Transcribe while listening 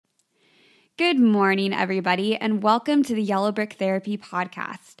Good morning, everybody, and welcome to the Yellow Brick Therapy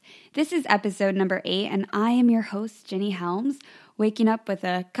Podcast. This is episode number 8, and I am your host, Jenny Helms, waking up with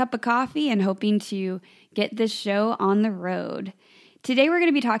a cup of coffee and hoping to get this show on the road. Today, we're going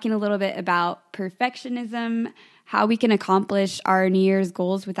to be talking a little bit about perfectionism, how we can accomplish our New Year's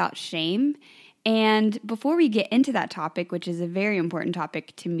goals without shame. And before we get into that topic, which is a very important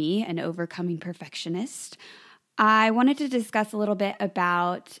topic to me, an overcoming perfectionist, I wanted to discuss a little bit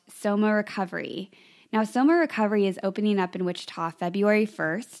about Soma Recovery. Now, Soma Recovery is opening up in Wichita February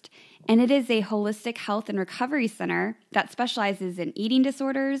 1st, and it is a holistic health and recovery center that specializes in eating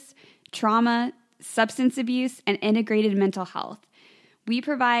disorders, trauma, substance abuse, and integrated mental health. We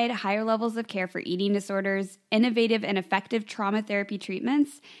provide higher levels of care for eating disorders, innovative and effective trauma therapy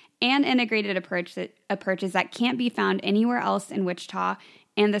treatments, and integrated approaches that can't be found anywhere else in Wichita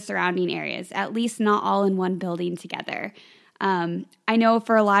and the surrounding areas, at least not all in one building together. I know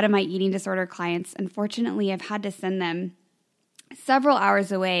for a lot of my eating disorder clients, unfortunately, I've had to send them several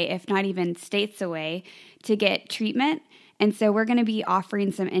hours away, if not even states away, to get treatment. And so we're going to be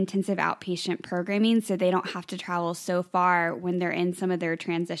offering some intensive outpatient programming so they don't have to travel so far when they're in some of their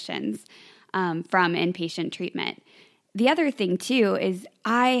transitions from inpatient treatment. The other thing, too, is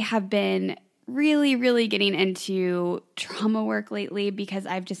I have been really getting into trauma work lately because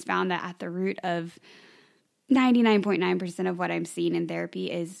I've just found that at the root of 99.9% of what I'm seeing in therapy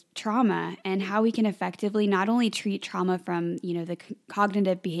is trauma, and how we can effectively not only treat trauma from, the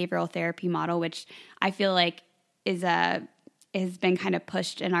cognitive behavioral therapy model, which I feel like has been kind of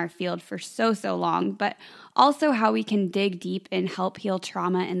pushed in our field for so long, but also how we can dig deep and help heal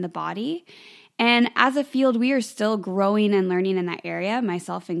trauma in the body. And as a field, we are still growing and learning in that area,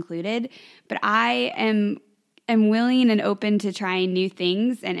 myself included. But I am willing and open to trying new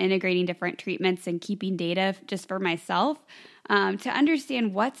things and integrating different treatments and keeping data just for myself to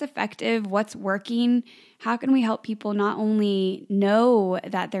understand what's effective, what's working, how can we help people not only know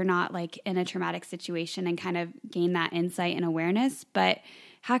that they're not like in a traumatic situation and kind of gain that insight and awareness, but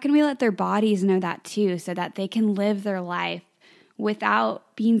how can we let their bodies know that too so that they can live their life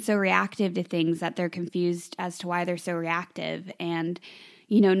without being so reactive to things that they're confused as to why they're so reactive and,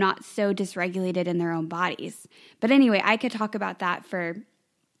 not so dysregulated in their own bodies. But anyway, I could talk about that for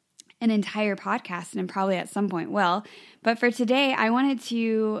an entire podcast and probably at some point will. But for today, I wanted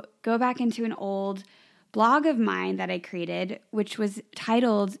to go back into an old blog of mine that I created, which was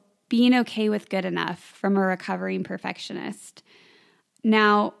titled Being Okay with Good Enough from a Recovering Perfectionist.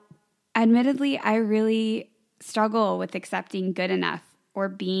 Now, admittedly, I really struggle with accepting good enough or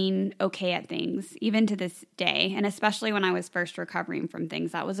being okay at things, even to this day. And especially when I was first recovering from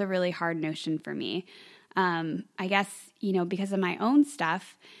things, that was a really hard notion for me. I guess, because of my own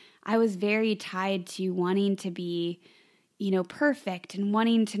stuff, I was very tied to wanting to be, perfect and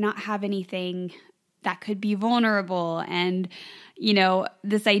wanting to not have anything that could be vulnerable. And,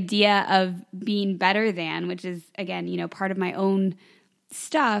 this idea of being better than, which is, again, part of my own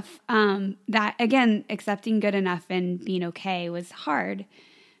stuff, that again, accepting good enough and being okay was hard.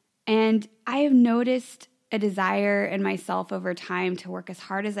 And I have noticed a desire in myself over time to work as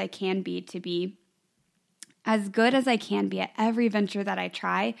hard as I can be to be as good as I can be at every venture that I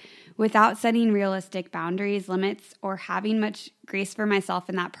try without setting realistic boundaries, limits, or having much grace for myself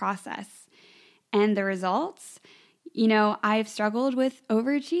in that process. And the results? I've struggled with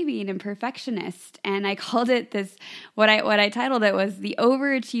overachieving and perfectionist, and I called it this, what I titled it was the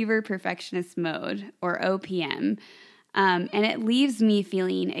overachiever-perfectionist mode, or OPM, and it leaves me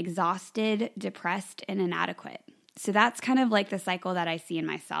feeling exhausted, depressed, and inadequate. So that's kind of like the cycle that I see in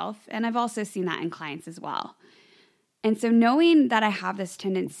myself, and I've also seen that in clients as well. And so knowing that I have this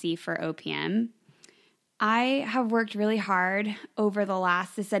tendency for OPM, I have worked really hard over the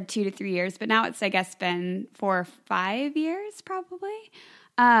last, I said 2 to 3 years, but now it's, I guess, been 4 or 5 years probably,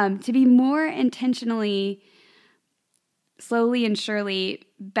 to be more intentionally, slowly and surely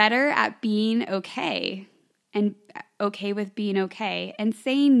better at being okay and okay with being okay and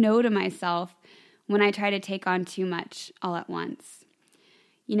saying no to myself when I try to take on too much all at once.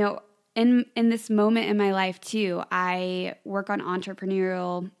 In this moment in my life too, I work on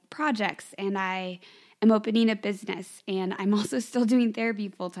entrepreneurial projects and I'm opening a business, and I'm also still doing therapy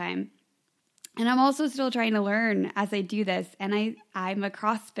full time. And I'm also still trying to learn as I do this. And I'm a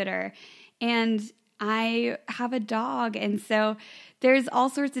CrossFitter, and I have a dog. And so there's all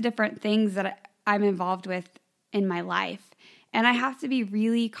sorts of different things that I'm involved with in my life. And I have to be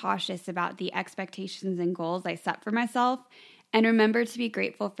really cautious about the expectations and goals I set for myself, and remember to be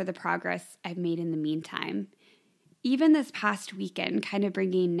grateful for the progress I've made in the meantime. Even this past weekend, kind of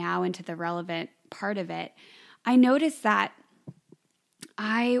bringing now into the relevant part of it, I noticed that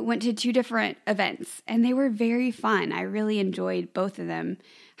I went to 2 different events and they were very fun. I really enjoyed both of them.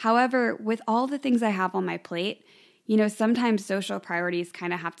 However, with all the things I have on my plate, sometimes social priorities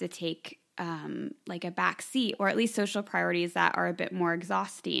kind of have to take like a back seat, or at least social priorities that are a bit more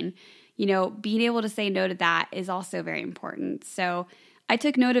exhausting. Being able to say no to that is also very important. So I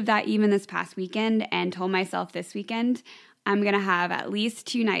took note of that even this past weekend and told myself this weekend, I'm going to have at least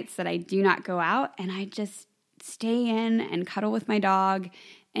 2 nights that I do not go out and I just stay in and cuddle with my dog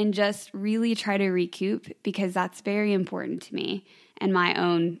and just really try to recoup, because that's very important to me and my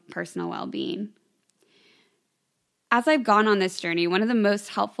own personal well-being. As I've gone on this journey, one of the most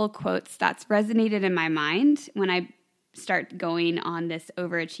helpful quotes that's resonated in my mind when I start going on this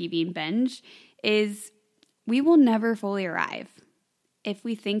overachieving binge is, we will never fully arrive. If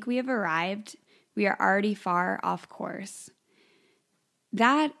we think we have arrived, we are already far off course.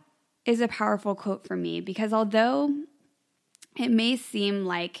 That is a powerful quote for me, because although it may seem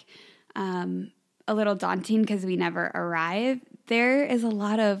like a little daunting because we never arrive, there is a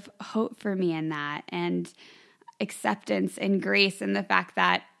lot of hope for me in that, and acceptance and grace in the fact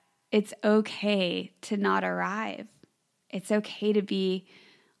that it's okay to not arrive. It's okay to be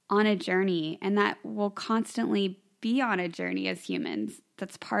on a journey, and that we'll constantly be on a journey as humans.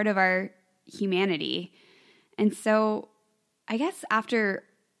 That's part of our humanity. And so I guess after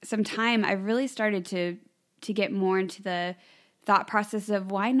some time, I've really started to get more into the thought process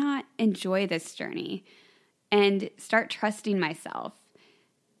of why not enjoy this journey and start trusting myself.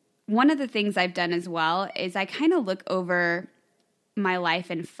 One of the things I've done as well is I kind of look over my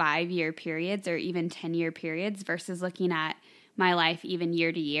life in 5-year periods or even 10-year periods versus looking at my life even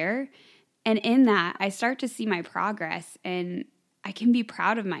year to year. And in that, I start to see my progress and I can be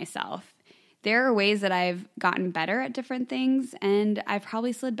proud of myself. There are ways that I've gotten better at different things, and I've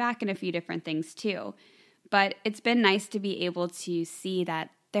probably slid back in a few different things too. But it's been nice to be able to see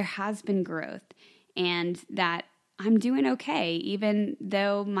that there has been growth and that I'm doing okay, even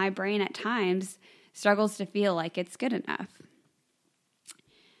though my brain at times struggles to feel like it's good enough.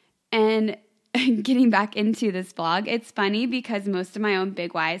 And getting back into this blog, it's funny because most of my own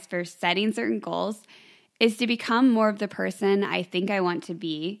big whys for setting certain goals is to become more of the person I think I want to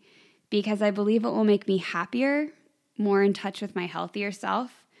be, because I believe it will make me happier, more in touch with my healthier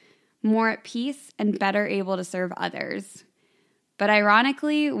self, more at peace, and better able to serve others. But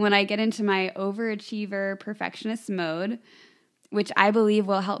ironically, when I get into my overachiever-perfectionist mode, which I believe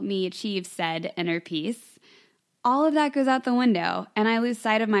will help me achieve said inner peace, all of that goes out the window, and I lose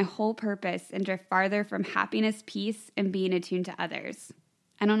sight of my whole purpose and drift farther from happiness, peace, and being attuned to others.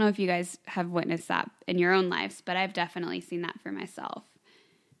 I don't know if you guys have witnessed that in your own lives, but I've definitely seen that for myself.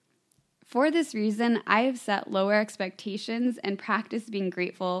 For this reason, I have set lower expectations and practiced being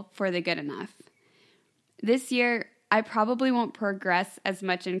grateful for the good enough. This year, I probably won't progress as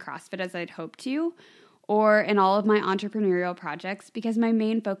much in CrossFit as I'd hoped to, or in all of my entrepreneurial projects, because my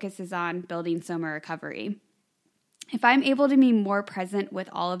main focus is on building Soma Recovery. If I'm able to be more present with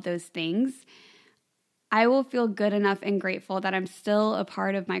all of those things, I will feel good enough and grateful that I'm still a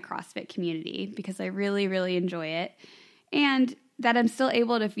part of my CrossFit community, because I really, really enjoy it, and that I'm still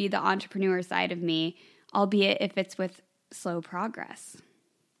able to feed the entrepreneur side of me, albeit if it's with slow progress.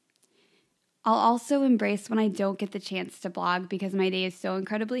 I'll also embrace when I don't get the chance to blog because my day is so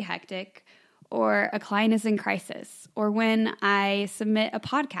incredibly hectic, or a client is in crisis, or when I submit a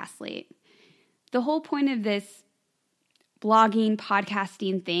podcast late. The whole point of this blogging,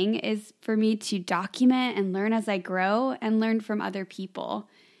 podcasting thing is for me to document and learn as I grow and learn from other people.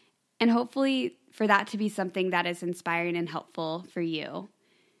 And hopefully for that to be something that is inspiring and helpful for you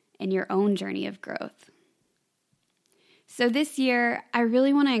in your own journey of growth. So this year, I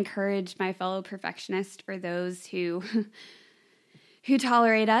really want to encourage my fellow perfectionists, or those who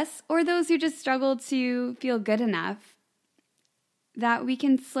tolerate us, or those who just struggle to feel good enough, that we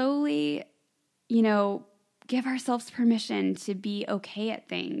can slowly, give ourselves permission to be okay at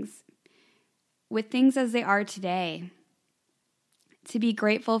things, with things as they are today, to be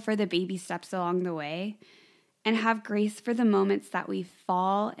grateful for the baby steps along the way, and have grace for the moments that we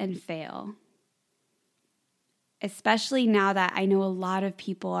fall and fail. Especially now that I know a lot of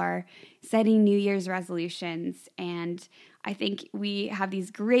people are setting New Year's resolutions, and I think we have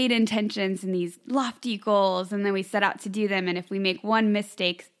these great intentions and these lofty goals, and then we set out to do them, and if we make one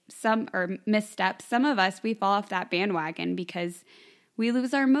misstep, some of us, we fall off that bandwagon because we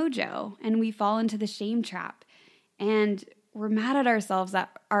lose our mojo and we fall into the shame trap, and we're mad at ourselves that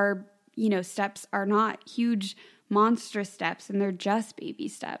our steps are not huge, monstrous steps, and they're just baby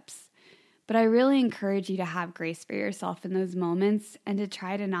steps. But I really encourage you to have grace for yourself in those moments and to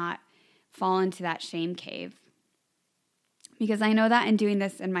try to not fall into that shame cave. because I know that in doing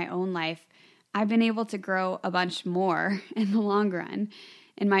this in my own life, I've been able to grow a bunch more in the long run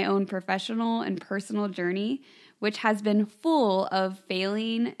in my own professional and personal journey, which has been full of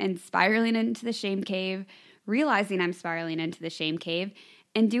failing and spiraling into the shame cave, realizing I'm spiraling into the shame cave,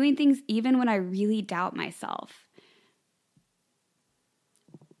 and doing things even when I really doubt myself.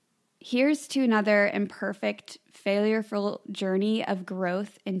 Here's to another imperfect, failure-full journey of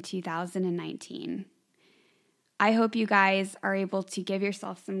growth in 2019. I hope you guys are able to give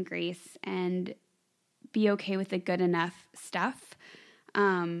yourself some grace and be okay with the good enough stuff.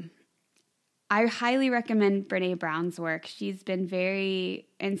 I highly recommend Brené Brown's work. She's been very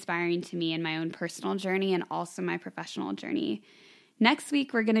inspiring to me in my own personal journey and also my professional journey. Next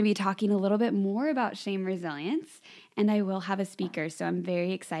week, we're going to be talking a little bit more about shame resilience, and I will have a speaker, so I'm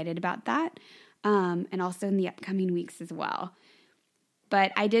very excited about that, and also in the upcoming weeks as well.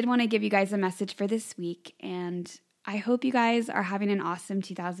 But I did want to give you guys a message for this week, and I hope you guys are having an awesome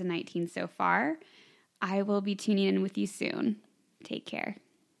 2019 so far. I will be tuning in with you soon. Take care.